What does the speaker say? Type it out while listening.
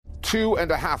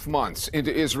2.5 months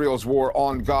into Israel's war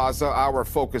on Gaza, our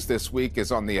focus this week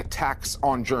is on the attacks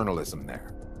on journalism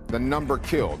there. The number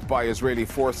killed by Israeli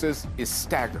forces is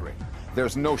staggering.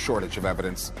 There's no shortage of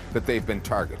evidence that they've been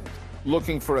targeted.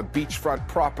 Looking for a beachfront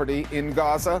property in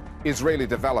Gaza, Israeli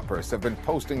developers have been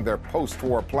posting their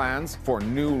post-war plans for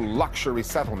new luxury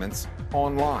settlements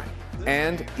online.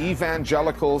 And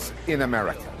evangelicals in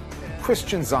America,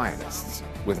 Christian Zionists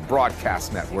with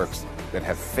broadcast networks that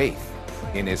have faith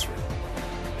in Israel.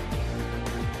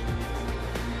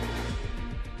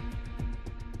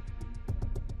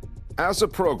 As a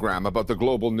program about the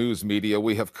global news media,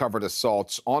 we have covered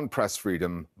assaults on press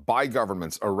freedom by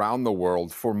governments around the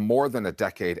world for more than a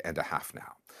decade and a half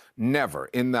now. Never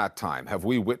in that time have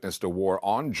we witnessed a war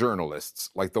on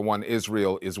journalists like the one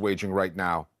Israel is waging right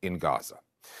now in Gaza.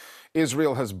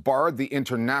 Israel has barred the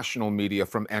international media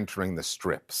from entering the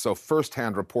Strip, so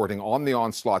first-hand reporting on the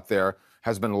onslaught there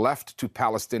has been left to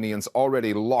Palestinians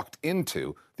already locked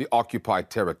into the occupied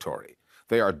territory.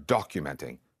 They are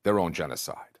documenting their own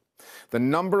genocide. The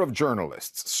number of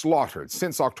journalists slaughtered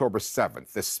since October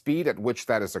 7th, the speed at which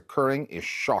that is occurring is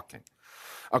shocking.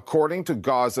 According to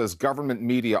Gaza's government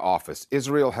media office,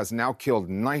 Israel has now killed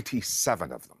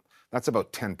 97 of them. That's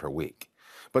about 10 per week.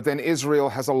 But then Israel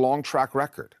has a long track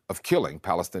record of killing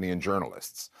Palestinian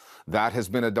journalists. That has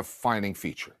been a defining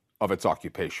feature of its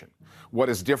occupation. What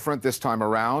is different this time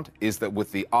around is that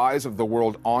with the eyes of the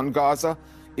world on Gaza,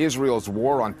 Israel's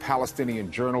war on Palestinian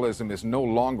journalism is no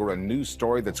longer a news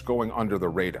story that's going under the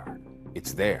radar.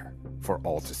 It's there for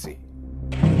all to see.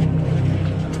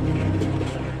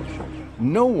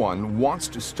 No one wants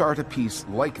to start a piece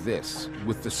like this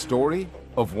with the story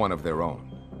of one of their own.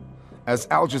 As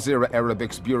Al Jazeera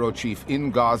Arabic's bureau chief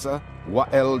in Gaza,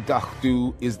 Wael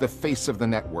Dakhdu is the face of the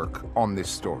network on this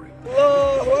story.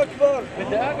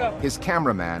 His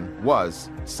cameraman was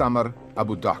Samar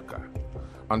Abu Dakar,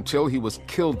 until he was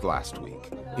killed last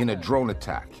week in a drone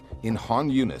attack in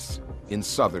Han Yunis in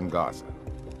southern Gaza.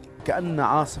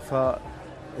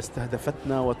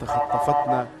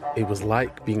 It was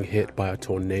like being hit by a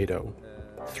tornado.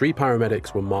 3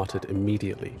 paramedics were martyred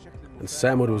immediately, and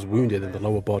Samar was wounded in the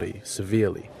lower body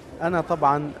severely. I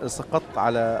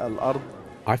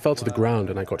fell to the ground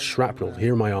and I got shrapnel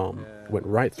here in my arm. It went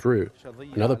right through,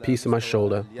 another piece in my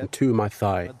shoulder and 2 in my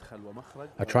thigh.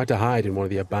 I tried to hide in one of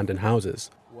the abandoned houses,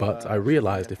 but I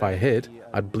realized if I hid,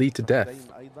 I'd bleed to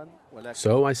death.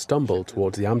 So I stumbled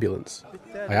towards the ambulance.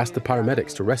 I asked the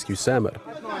paramedics to rescue Samar.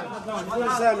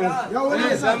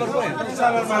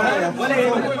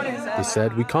 They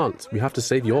said, "We can't. We have to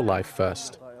save your life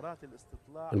first."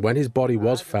 And when his body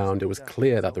was found, it was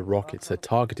clear that the rockets had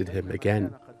targeted him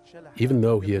again, even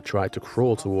though he had tried to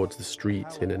crawl towards the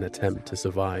street in an attempt to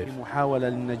survive.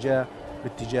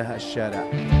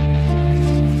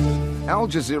 Al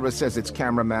Jazeera says its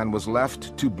cameraman was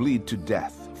left to bleed to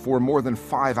death for more than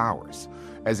 5 hours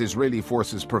as Israeli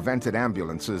forces prevented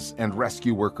ambulances and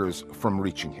rescue workers from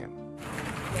reaching him.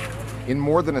 In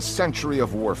more than a century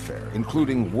of warfare,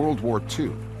 including World War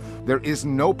II, there is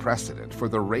no precedent for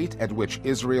the rate at which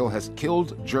Israel has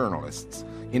killed journalists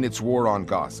in its war on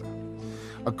Gaza.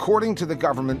 According to the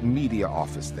government media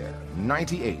office there,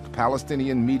 98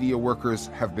 Palestinian media workers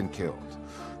have been killed.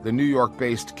 The New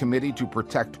York-based Committee to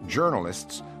Protect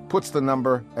Journalists puts the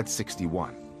number at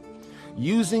 61.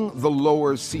 Using the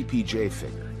lower CPJ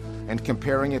figure and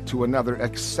comparing it to another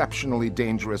exceptionally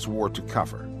dangerous war to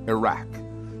cover, Iraq,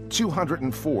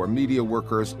 204 media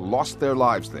workers lost their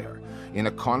lives there in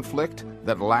a conflict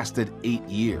that lasted 8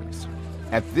 years.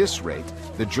 At this rate,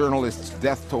 the journalists'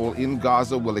 death toll in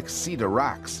Gaza will exceed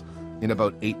Iraq's in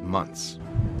about 8 months.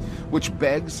 Which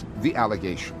begs the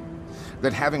allegation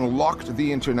that having locked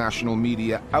the international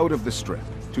media out of the Strip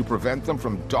to prevent them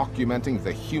from documenting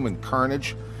the human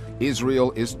carnage,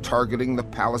 Israel is targeting the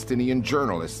Palestinian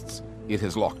journalists it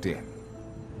has locked in.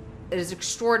 It is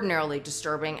extraordinarily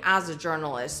disturbing as a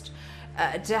journalist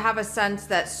to have a sense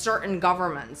that certain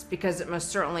governments, because it most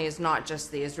certainly is not just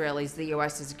the Israelis, the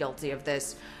US is guilty of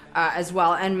this as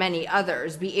well, and many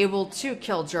others, be able to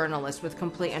kill journalists with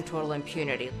complete and total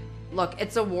impunity. Look,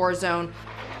 it's a war zone.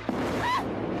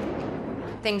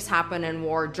 Things happen in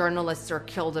war, journalists are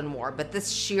killed in war, but this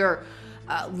sheer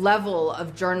level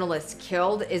of journalists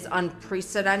killed is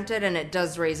unprecedented, and it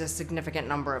does raise a significant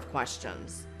number of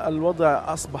questions.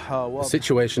 The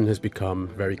situation has become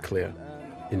very clear.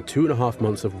 In 2.5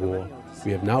 months of war,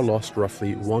 we have now lost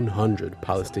roughly 100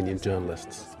 Palestinian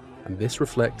journalists, and this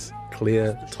reflects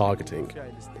clear targeting.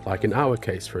 Like in our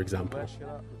case, for example,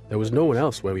 there was no one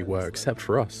else where we were except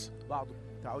for us.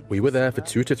 We were there for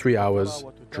 2 to 3 hours,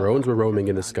 drones were roaming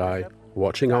in the sky,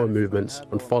 watching our movements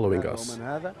and following us.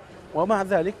 ومع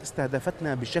ذلك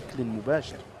استهدفتنا بشكل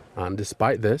مباشر. And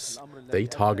despite this, they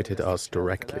targeted us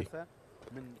directly.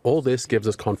 All this gives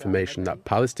us confirmation that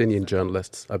Palestinian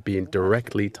journalists are being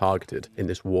directly targeted in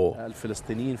this war.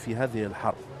 الفلسطينيين في هذه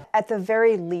الحرب. At the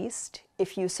very least,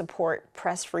 if you support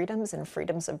press freedoms and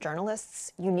freedoms of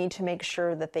journalists, you need to make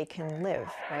sure that they can live,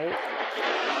 right?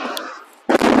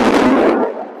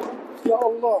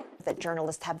 That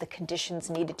journalists have the conditions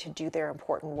needed to do their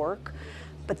important work.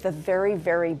 But the very,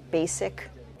 very basic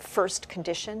first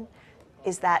condition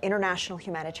is that international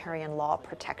humanitarian law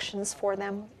protections for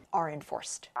them are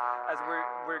enforced. As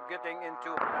we're getting into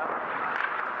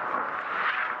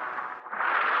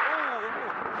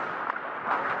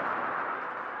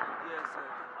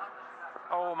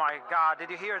Oh my God, did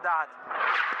you hear that?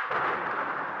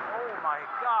 Oh my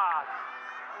God.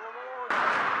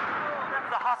 That's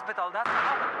the hospital, that's the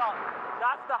hospital.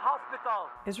 That's the hospital.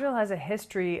 Israel has a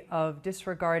history of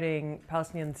disregarding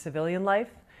Palestinian civilian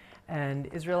life, and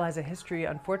Israel has a history,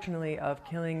 unfortunately, of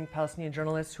killing Palestinian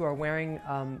journalists who are wearing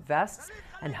vests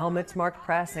and helmets marked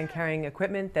press and carrying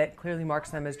equipment that clearly marks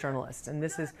them as journalists. And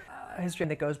this is a history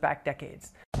that goes back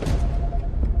decades.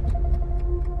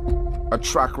 A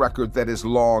track record that is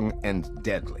long and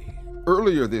deadly.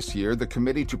 Earlier this year, the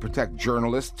Committee to Protect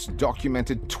Journalists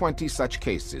documented 20 such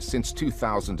cases since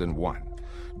 2001.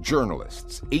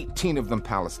 Journalists, 18 of them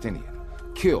Palestinian,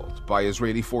 killed by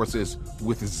Israeli forces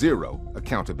with zero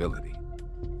accountability.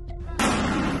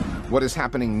 What is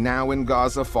happening now in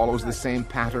Gaza follows the same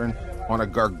pattern on a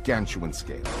gargantuan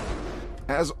scale.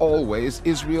 As always,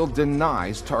 Israel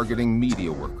denies targeting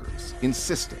media workers,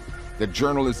 insisting that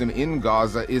journalism in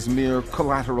Gaza is mere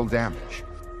collateral damage.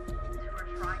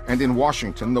 And in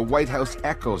Washington, the White House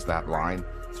echoes that line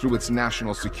through its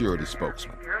national security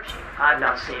spokesman. I've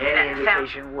not seen any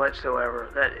indication whatsoever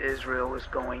that Israel was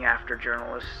going after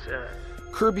journalists.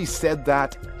 Kirby said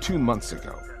that 2 months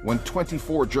ago, when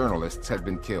 24 journalists had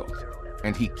been killed,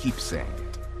 and he keeps saying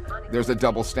it. There's a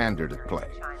double standard at play.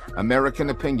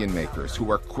 American opinion makers who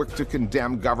are quick to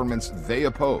condemn governments they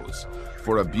oppose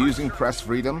for abusing press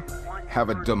freedom have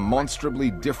a demonstrably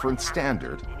different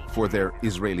standard for their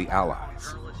Israeli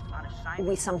allies.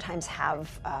 We sometimes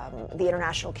have the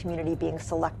international community being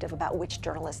selective about which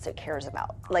journalists it cares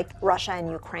about, like Russia and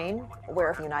Ukraine,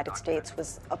 where the United States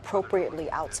was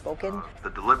appropriately outspoken. The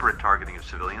deliberate targeting of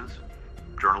civilians,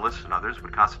 journalists and others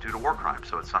would constitute a war crime,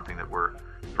 so it's something that we're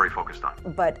very focused on.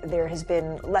 But there has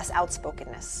been less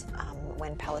outspokenness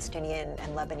when Palestinian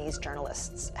and Lebanese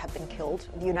journalists have been killed.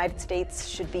 The United States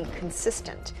should be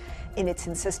consistent in its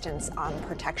insistence on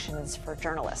protections for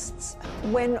journalists.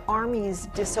 When armies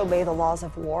disobey the laws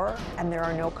of war and there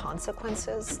are no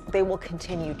consequences, they will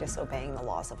continue disobeying the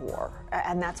laws of war.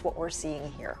 And that's what we're seeing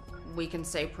here. We can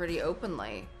say pretty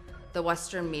openly, the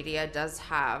Western media does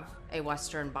have a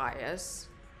Western bias,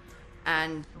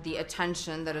 and the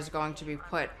attention that is going to be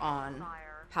put on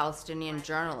Palestinian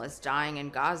journalists dying in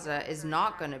Gaza is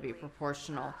not going to be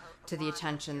proportional to the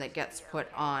attention that gets put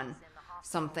on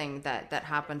something that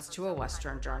happens to a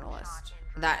Western journalist.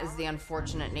 That is the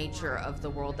unfortunate nature of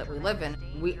the world that we live in.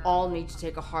 We all need to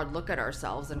take a hard look at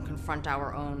ourselves and confront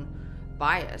our own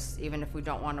bias, even if we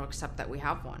don't want to accept that we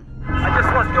have one. I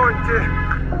just was going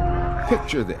to...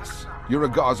 Picture this. You're a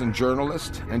Gazan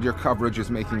journalist, and your coverage is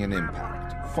making an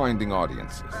impact, finding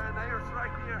audiences.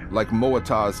 Like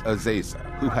Moataz Azeza,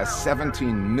 who has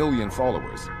 17 million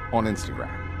followers on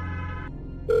Instagram.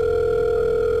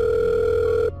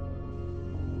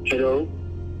 Hello.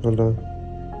 Hello.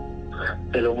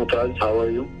 Hello, Moataz. How are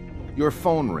you? Your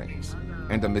phone rings,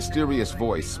 and a mysterious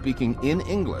voice speaking in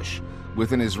English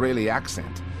with an Israeli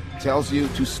accent tells you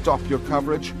to stop your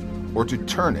coverage or to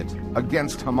turn it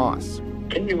against Hamas.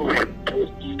 Can you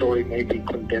post a story maybe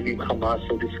condemning Hamas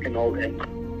so this can all end?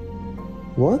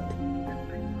 What?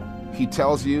 He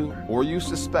tells you, or you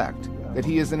suspect, that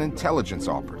he is an intelligence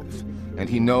operative, and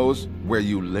he knows where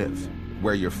you live,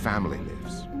 where your family lives.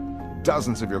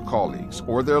 Dozens of your colleagues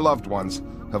or their loved ones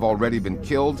have already been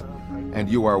killed, and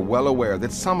you are well aware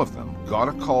that some of them got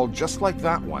a call just like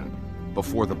that one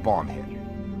before the bomb hit.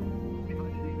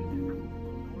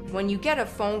 When you get a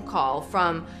phone call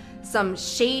from some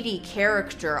shady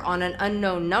character on an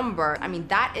unknown number, I mean,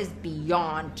 that is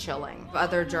beyond chilling.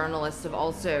 Other journalists have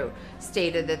also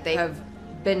stated that they have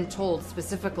been told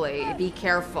specifically, be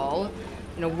careful,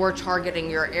 we're targeting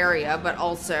your area, but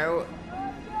also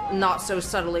not so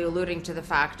subtly alluding to the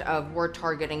fact of we're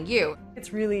targeting you.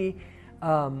 It's really,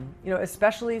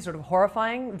 especially sort of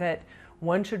horrifying that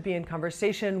one should be in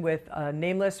conversation with a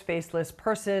nameless, faceless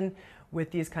person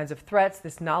with these kinds of threats,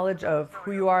 this knowledge of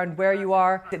who you are and where you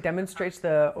are. It demonstrates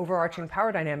the overarching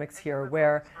power dynamics here,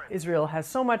 where Israel has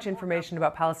so much information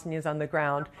about Palestinians on the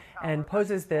ground and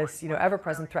poses this,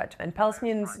 ever-present threat. And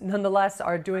Palestinians, nonetheless,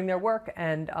 are doing their work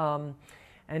and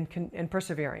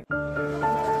persevering.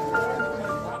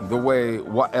 The way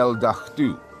Wael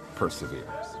Dakhtou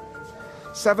perseveres.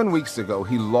 7 weeks ago,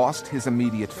 he lost his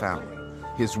immediate family,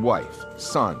 his wife,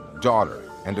 son, daughter,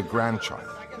 and a grandchild,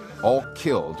 all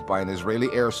killed by an Israeli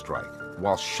airstrike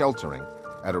while sheltering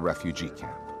at a refugee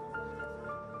camp.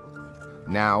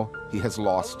 Now he has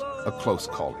lost a close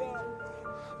colleague.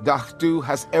 Dakhtou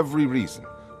has every reason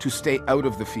to stay out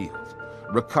of the field,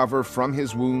 recover from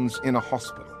his wounds in a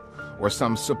hospital or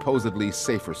some supposedly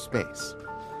safer space.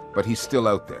 But he's still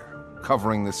out there,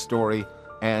 covering this story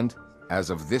and, as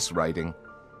of this writing,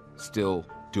 still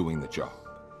doing the job.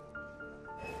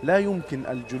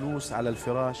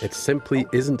 It simply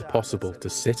isn't possible to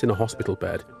sit in a hospital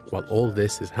bed while all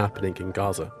this is happening in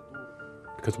Gaza,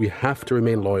 because we have to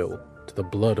remain loyal to the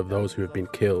blood of those who have been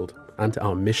killed and to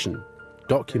our mission,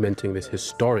 documenting this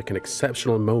historic and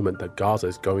exceptional moment that Gaza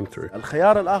is going through.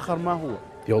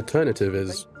 The alternative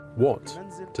is what?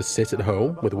 To sit at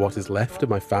home with what is left of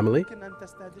my family?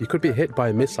 You could be hit by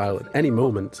a missile at any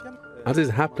moment, as is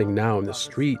happening now in the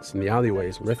streets and the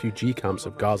alleyways and refugee camps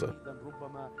of Gaza.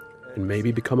 And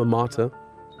maybe become a martyr,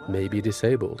 maybe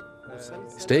disabled.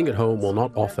 Staying at home will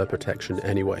not offer protection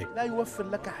anyway,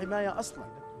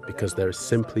 because there is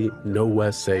simply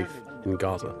nowhere safe in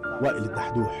Gaza.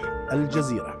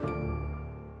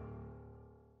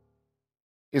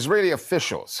 Israeli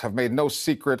officials have made no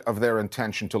secret of their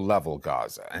intention to level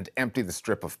Gaza and empty the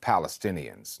strip of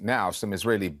Palestinians. Now, some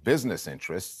Israeli business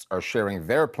interests are sharing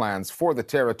their plans for the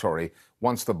territory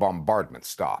once the bombardment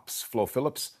stops. Flo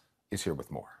Phillips is here with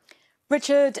more.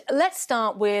 Richard, let's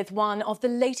start with one of the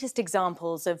latest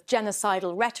examples of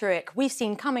genocidal rhetoric we've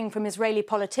seen coming from Israeli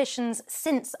politicians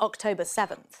since October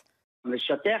 7th.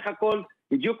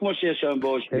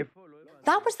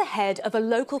 That was the head of a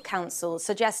local council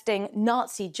suggesting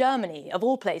Nazi Germany, of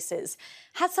all places,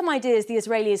 had some ideas the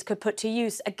Israelis could put to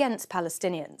use against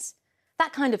Palestinians.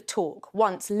 That kind of talk,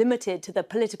 once limited to the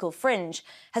political fringe,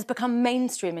 has become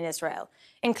mainstream in Israel,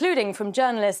 including from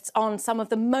journalists on some of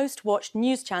the most watched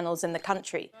news channels in the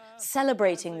country,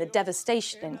 celebrating the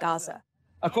devastation in Gaza.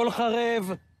 הכל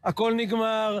חרב, הכל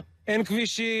נגמר, אין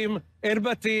כבישים, אין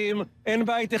בתים, אין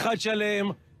בית אחד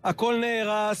שלם, הכל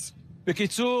נהרס.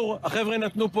 בקיצור, החבר'ה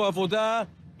נתנו פה עבודה,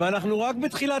 ואנחנו רק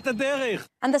בתחילת הדרך.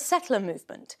 And the settler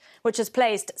movement, which has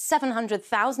placed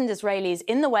 700,000 Israelis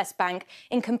in the West Bank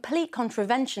in complete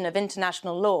contravention of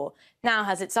international law, now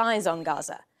has its eyes on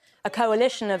Gaza. A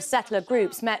coalition of settler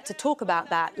groups met to talk about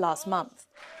that last month.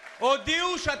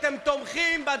 הודיעו שאתם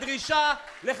תומכים בדרישה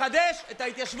לחדש את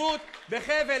ההתיישבות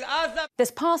בחבל עזה.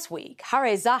 This past week,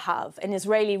 Hare Zahav, an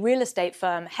Israeli real estate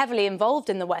firm heavily involved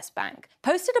in the West Bank,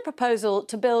 posted a proposal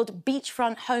to build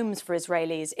beachfront homes for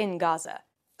Israelis in Gaza.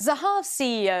 Zahav's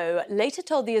CEO later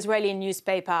told the Israeli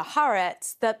newspaper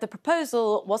Haaretz that the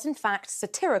proposal was in fact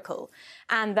satirical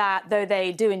and that, though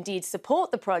they do indeed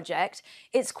support the project,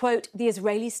 it's, quote, the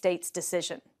Israeli state's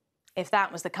decision. If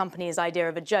that was the company's idea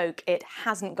of a joke, it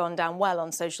hasn't gone down well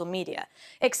on social media,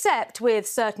 except with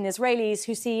certain Israelis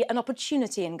who see an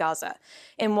opportunity in Gaza,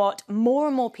 in what more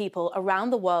and more people around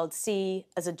the world see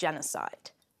as a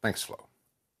genocide. Thanks, Flo.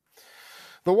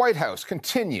 The White House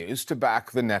continues to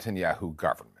back the Netanyahu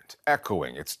government,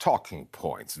 echoing its talking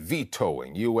points,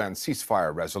 vetoing UN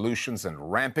ceasefire resolutions,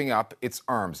 and ramping up its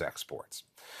arms exports.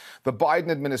 The Biden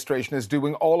administration is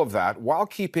doing all of that while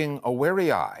keeping a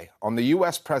wary eye on the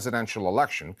U.S. presidential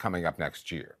election coming up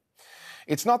next year.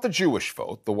 It's not the Jewish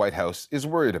vote the White House is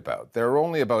worried about. There are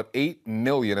only about 8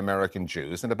 million American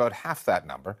Jews and about half that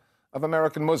number of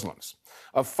American Muslims.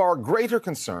 Of far greater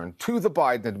concern to the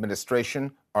Biden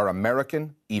administration are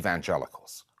American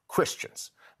evangelicals,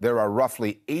 Christians. There are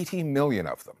roughly 80 million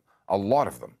of them, a lot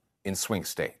of them in swing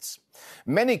states.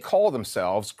 Many call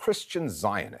themselves Christian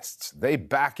Zionists. They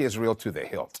back Israel to the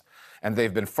hilt, and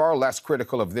they've been far less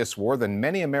critical of this war than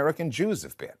many American Jews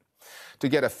have been. To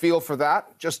get a feel for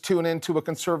that, just tune in to a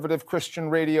conservative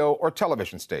Christian radio or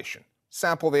television station.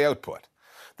 Sample the output.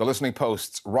 The Listening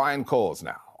Post's Ryan Coles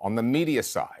now on the media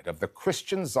side of the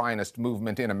Christian Zionist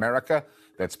movement in America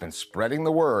that's been spreading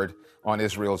the word on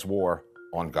Israel's war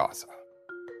on Gaza.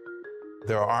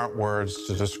 There aren't words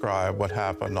to describe what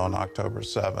happened on October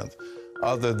 7th,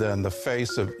 other than the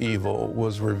face of evil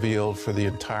was revealed for the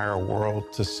entire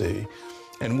world to see.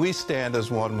 And we stand as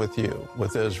one with you,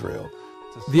 with Israel.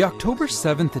 The October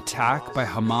 7th attack by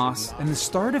Hamas and the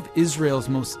start of Israel's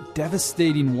most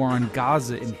devastating war on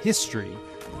Gaza in history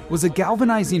was a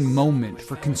galvanizing moment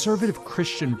for conservative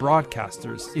Christian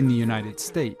broadcasters in the United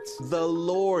States. The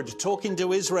Lord, talking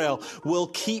to Israel, will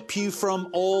keep you from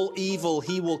all evil.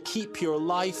 He will keep your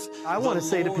life. I want to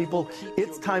say to people,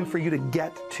 it's time for you to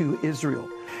get to Israel.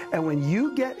 And when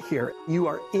you get here, you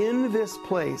are in this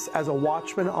place as a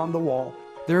watchman on the wall.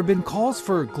 There have been calls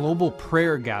for global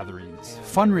prayer gatherings,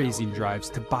 fundraising drives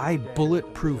to buy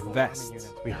bulletproof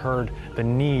vests. We heard the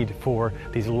need for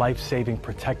these life-saving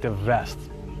protective vests.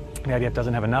 The IDF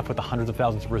doesn't have enough with the hundreds of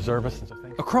thousands of reservists.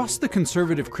 Across the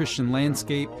conservative Christian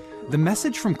landscape, the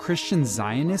message from Christian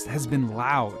Zionists has been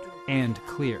loud and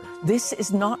clear. This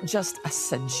is not just a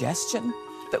suggestion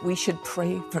that we should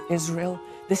pray for Israel.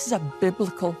 This is a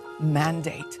biblical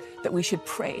mandate that we should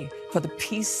pray for the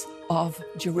peace of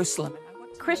Jerusalem.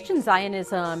 Christian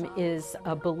Zionism is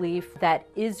a belief that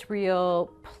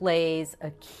Israel plays a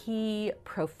key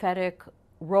prophetic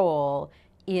role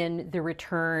in the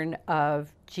return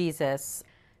of Jesus.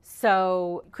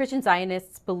 So Christian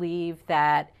Zionists believe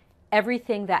that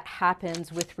everything that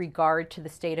happens with regard to the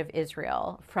state of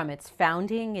Israel, from its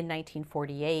founding in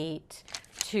 1948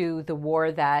 to the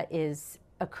war that is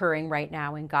occurring right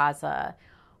now in Gaza,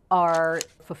 are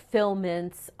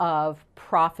fulfillments of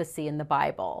prophecy in the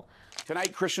Bible.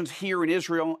 Tonight, Christians here in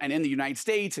Israel and in the United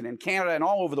States and in Canada and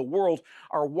all over the world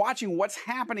are watching what's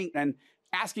happening and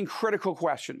asking critical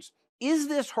questions. Is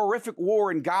this horrific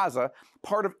war in Gaza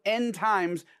part of end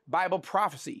times Bible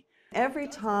prophecy? Every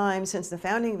time since the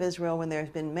founding of Israel, when there's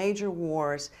been major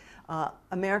wars,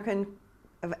 American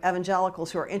evangelicals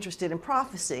who are interested in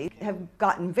prophecy have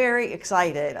gotten very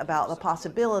excited about the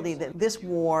possibility that this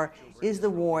war is the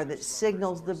war that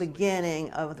signals the beginning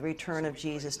of the return of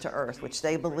Jesus to earth, which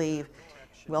they believe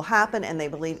will happen, and they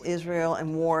believe Israel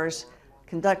and wars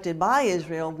conducted by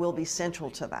Israel will be central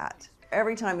to that.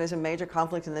 Every time there's a major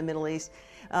conflict in the Middle East,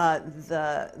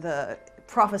 the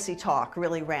prophecy talk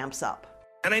really ramps up.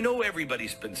 And I know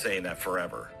everybody's been saying that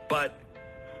forever, but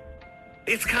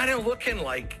it's kind of looking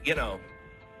like,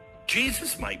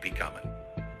 Jesus might be coming.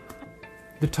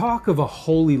 The talk of a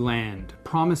holy land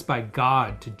promised by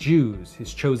God to Jews,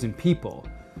 his chosen people,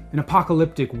 an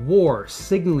apocalyptic war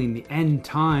signaling the end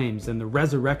times and the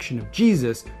resurrection of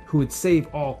Jesus who would save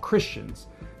all Christians,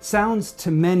 sounds to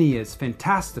many as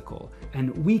fantastical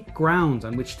and weak grounds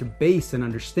on which to base an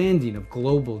understanding of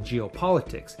global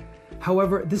geopolitics.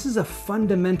 However, this is a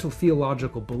fundamental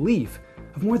theological belief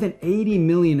of more than 80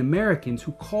 million Americans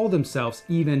who call themselves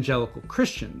evangelical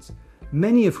Christians,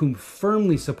 many of whom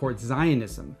firmly support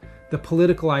Zionism, the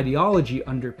political ideology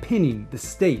underpinning the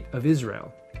state of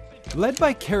Israel. Led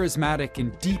by charismatic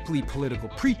and deeply political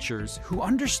preachers who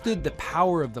understood the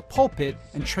power of the pulpit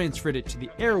and transferred it to the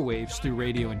airwaves through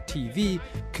radio and TV,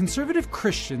 conservative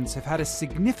Christians have had a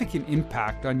significant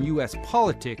impact on U.S.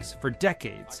 politics for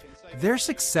decades. Their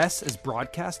success as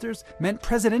broadcasters meant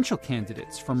presidential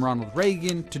candidates from Ronald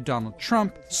Reagan to Donald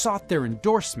Trump sought their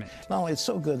endorsement. Molly, it's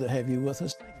so good to have you with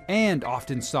us. And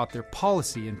often sought their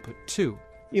policy input too.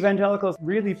 Evangelicals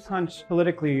really punch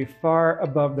politically far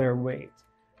above their weight.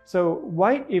 So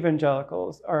white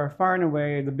evangelicals are far and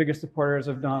away the biggest supporters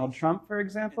of Donald Trump, for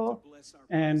example.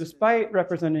 And despite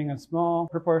representing a small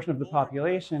proportion of the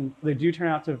population, they do turn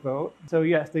out to vote. So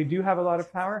yes, they do have a lot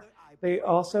of power. They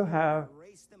also have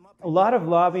a lot of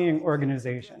lobbying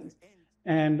organizations.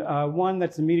 And one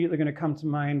that's immediately going to come to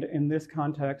mind in this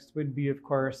context would be, of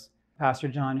course, Pastor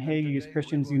John Hagee's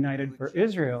Christians United for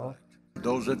Israel.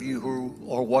 Those of you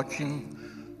who are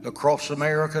watching across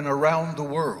America and around the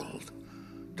world,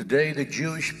 today the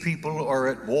Jewish people are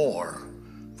at war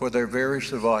for their very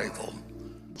survival.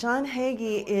 John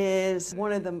Hagee is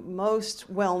one of the most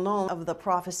well-known of the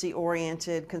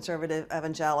prophecy-oriented conservative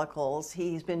evangelicals.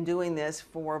 He's been doing this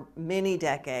for many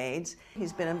decades.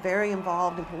 He's been very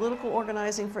involved in political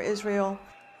organizing for Israel.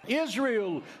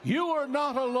 Israel, you are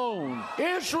not alone.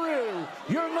 Israel,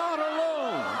 you're not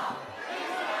alone.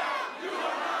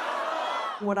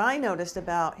 What I noticed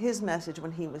about his message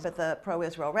when he was at the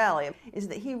pro-Israel rally is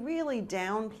that he really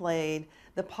downplayed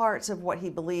the parts of what he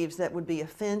believes that would be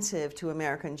offensive to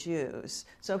American Jews.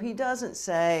 So he doesn't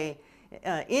say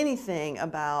anything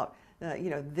about,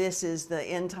 this is the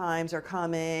end times are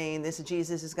coming,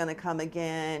 Jesus is going to come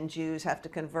again, Jews have to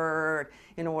convert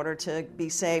in order to be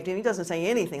saved. And he doesn't say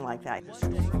anything like that.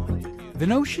 The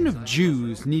notion of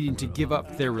Jews needing to give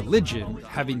up their religion,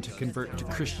 having to convert to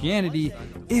Christianity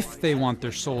if they want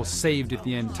their souls saved at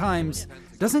the end times,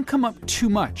 doesn't come up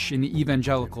too much in the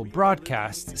evangelical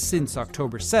broadcast since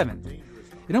October 7th.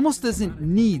 It almost doesn't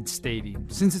need stating,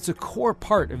 since it's a core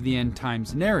part of the end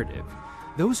times narrative.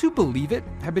 Those who believe it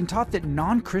have been taught that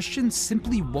non-Christians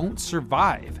simply won't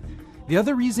survive. The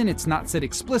other reason it's not said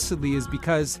explicitly is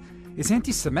because it's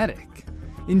anti-Semitic.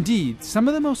 Indeed, some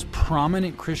of the most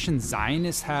prominent Christian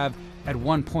Zionists have, at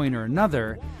one point or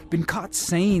another, been caught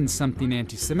saying something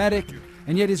anti-Semitic,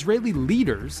 and yet Israeli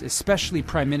leaders, especially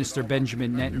Prime Minister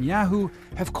Benjamin Netanyahu,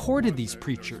 have courted these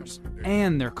preachers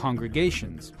and their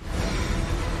congregations.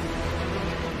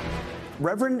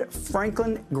 Reverend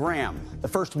Franklin Graham, the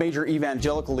first major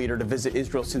evangelical leader to visit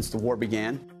Israel since the war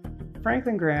began.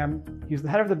 Franklin Graham, he's the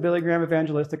head of the Billy Graham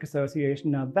Evangelistic Association.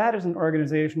 Now, that is an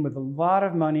organization with a lot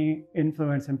of money,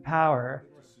 influence, and power.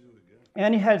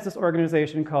 And he heads this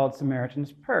organization called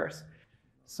Samaritan's Purse.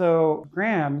 So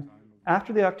Graham,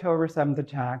 after the October 7th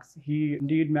attacks, he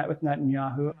indeed met with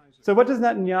Netanyahu. So what does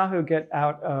Netanyahu get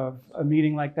out of a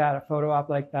meeting like that, a photo op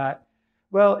like that?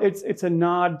 Well, it's a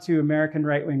nod to American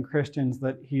right-wing Christians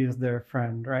that he is their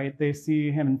friend, right? They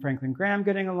see him and Franklin Graham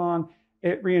getting along.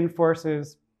 It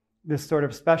reinforces this sort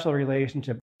of special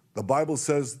relationship. The Bible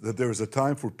says that there is a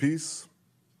time for peace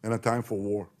and a time for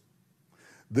war.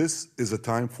 This is a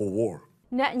time for war.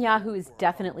 Netanyahu is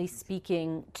definitely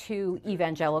speaking to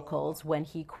evangelicals when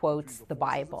he quotes the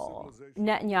Bible.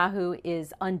 Netanyahu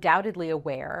is undoubtedly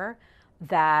aware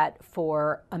that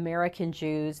for American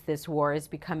Jews, this war is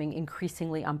becoming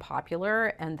increasingly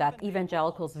unpopular, and that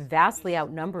evangelicals vastly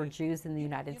outnumber Jews in the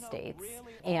United States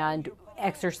and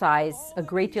exercise a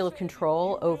great deal of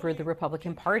control over the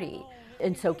Republican Party.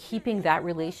 And so keeping that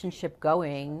relationship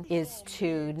going is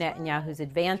to Netanyahu's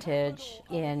advantage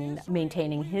in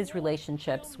maintaining his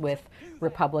relationships with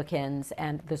Republicans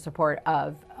and the support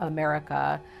of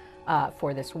America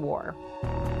for this war.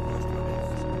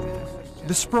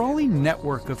 The sprawling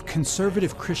network of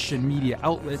conservative Christian media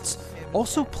outlets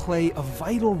also play a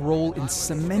vital role in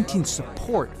cementing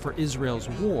support for Israel's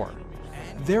war.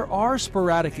 There are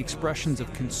sporadic expressions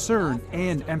of concern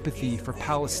and empathy for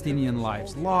Palestinian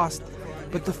lives lost,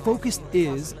 but the focus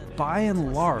is, by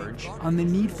and large, on the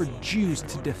need for Jews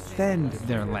to defend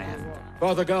their land.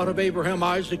 Father God of Abraham,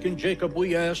 Isaac, and Jacob,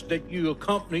 we ask that you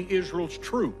accompany Israel's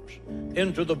troops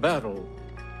into the battle.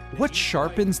 What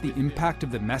sharpens the impact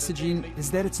of the messaging is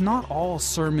that it's not all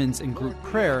sermons and group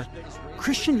prayer.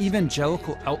 Christian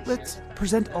evangelical outlets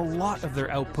present a lot of their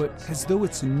output as though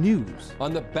it's news.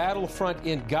 On the battlefront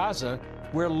in Gaza,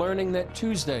 we're learning that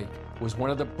Tuesday was one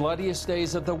of the bloodiest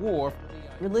days of the war.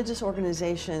 Religious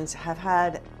organizations have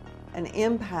had an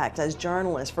impact as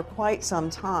journalists for quite some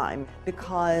time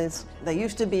because they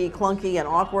used to be clunky and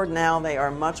awkward. Now they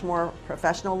are much more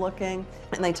professional looking,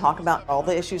 and they talk about all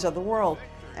the issues of the world.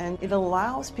 And it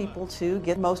allows people to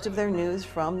get most of their news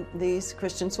from these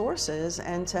Christian sources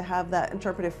and to have that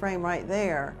interpretive frame right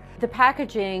there. The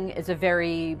packaging is a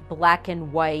very black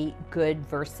and white, good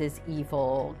versus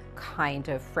evil kind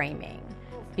of framing,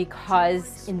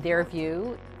 because in their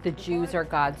view, the Jews are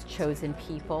God's chosen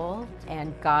people,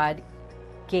 and God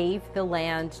gave the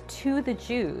land to the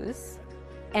Jews.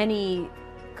 Any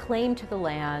claim to the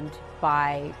land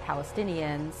by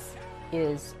Palestinians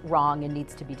is wrong and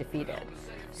needs to be defeated.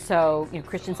 So,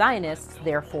 Christian Zionists,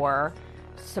 therefore,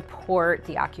 support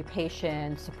the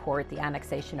occupation, support the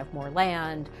annexation of more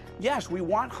land. Yes, we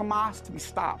want Hamas to be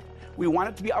stopped. We want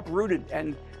it to be uprooted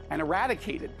and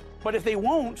eradicated. But if they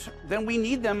won't, then we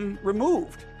need them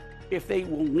removed. If they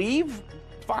will leave,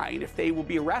 fine. If they will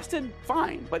be arrested,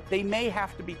 fine. But they may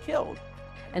have to be killed.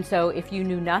 And so if you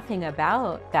knew nothing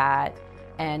about that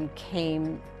and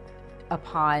came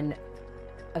upon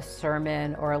a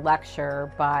sermon or a lecture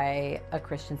by a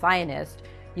Christian Zionist,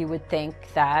 you would think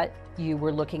that you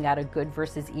were looking at a good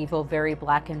versus evil, very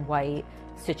black and white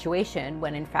situation,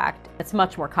 when in fact it's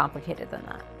much more complicated than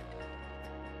that.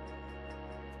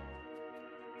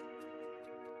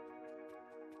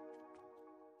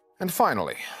 And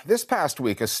finally, this past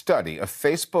week, a study of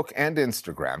Facebook and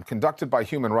Instagram conducted by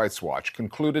Human Rights Watch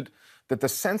concluded that the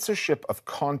censorship of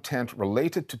content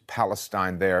related to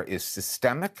Palestine there is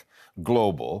systemic,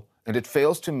 global, and it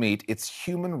fails to meet its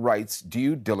human rights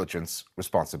due diligence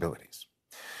responsibilities.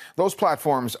 Those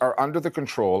platforms are under the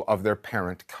control of their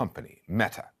parent company,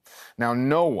 Meta. Now,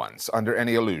 no one's under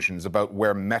any illusions about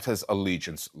where Meta's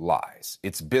allegiance lies.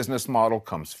 Its business model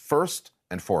comes first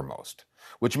and foremost,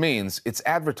 which means its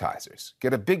advertisers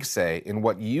get a big say in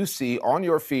what you see on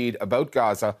your feed about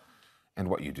Gaza and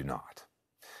what you do not.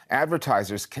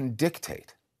 Advertisers can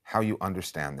dictate how you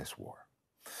understand this war.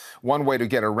 One way to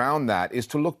get around that is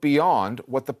to look beyond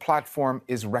what the platform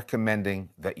is recommending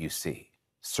that you see.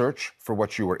 Search for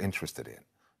what you are interested in,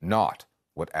 not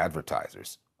what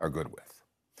advertisers are good with.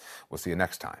 We'll see you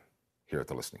next time here at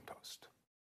The Listening Post.